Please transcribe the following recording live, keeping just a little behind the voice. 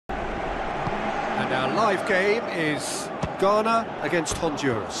our live game is Ghana against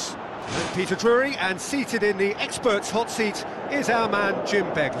Honduras. I'm Peter Drury, and seated in the experts' hot seat is our man Jim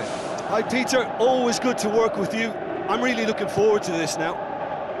Beglin. Hi Peter, always good to work with you. I'm really looking forward to this now.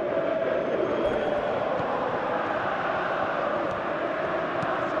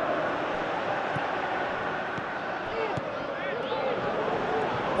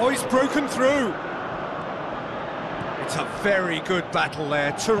 Oh, he's broken through. It's a very good battle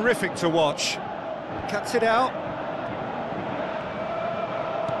there, terrific to watch. Cuts it out.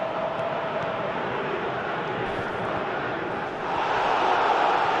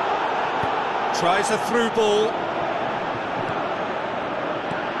 Tries a through ball.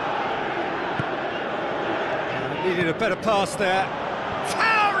 Needed a better pass there.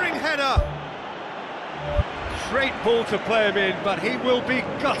 Towering header! Great ball to play him in, but he will be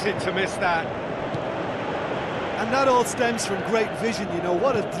gutted to miss that. And that all stems from great vision, you know.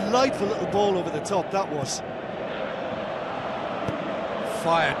 What a delightful little ball over the top that was.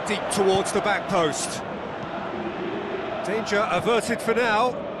 Fired deep towards the back post. Danger averted for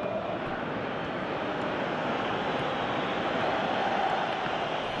now.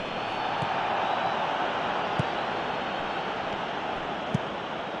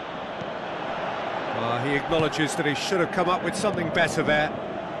 He acknowledges that he should have come up with something better there.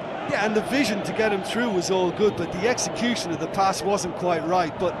 Yeah, and the vision to get him through was all good, but the execution of the pass wasn't quite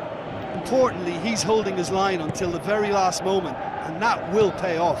right. But importantly, he's holding his line until the very last moment, and that will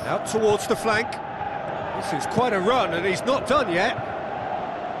pay off. Out towards the flank. This is quite a run, and he's not done yet.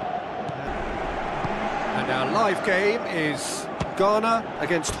 And our live game is Ghana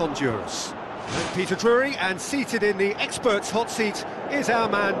against Honduras. I'm Peter Drury, and seated in the experts' hot seat is our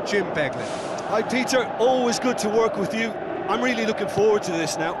man Jim Beglin. Hi Peter, always good to work with you. I'm really looking forward to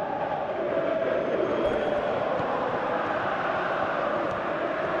this now.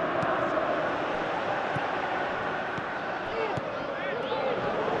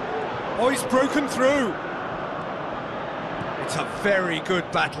 Oh, he's broken through. It's a very good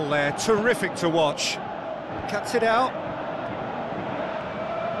battle there, terrific to watch. Cuts it out.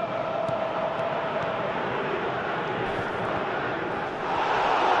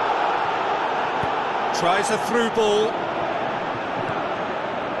 Tries a through ball.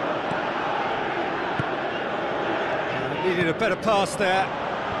 Needed a better pass there.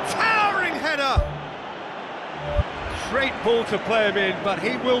 Towering header! Great ball to play him in, but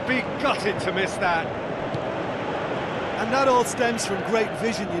he will be gutted to miss that. And that all stems from great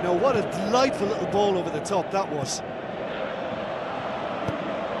vision, you know. What a delightful little ball over the top that was.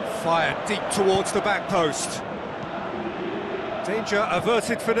 Fired deep towards the back post. Danger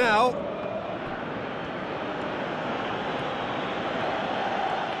averted for now.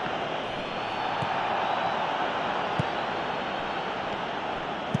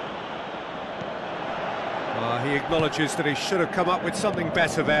 He acknowledges that he should have come up with something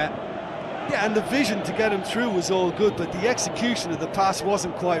better there. Yeah, and the vision to get him through was all good, but the execution of the pass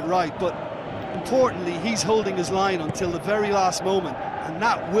wasn't quite right. But importantly, he's holding his line until the very last moment, and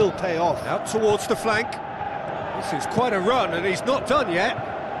that will pay off. Out towards the flank. This is quite a run, and he's not done yet.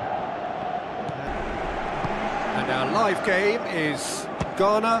 And our live game is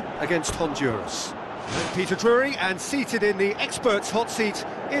Ghana against Honduras. I'm Peter Drury, and seated in the experts' hot seat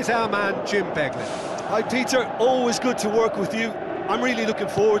is our man Jim Beglin. Hi Peter, always good to work with you. I'm really looking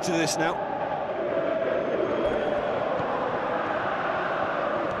forward to this now.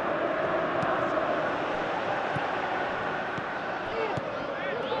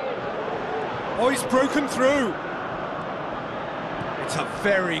 Oh, he's broken through. It's a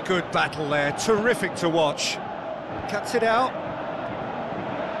very good battle there, terrific to watch. Cuts it out.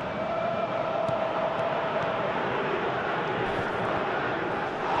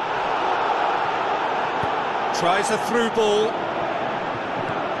 Tries a through ball.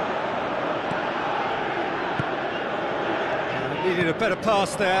 Needed a better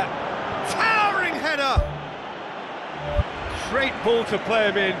pass there. Towering header! Great ball to play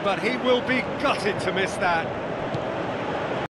him in, but he will be gutted to miss that.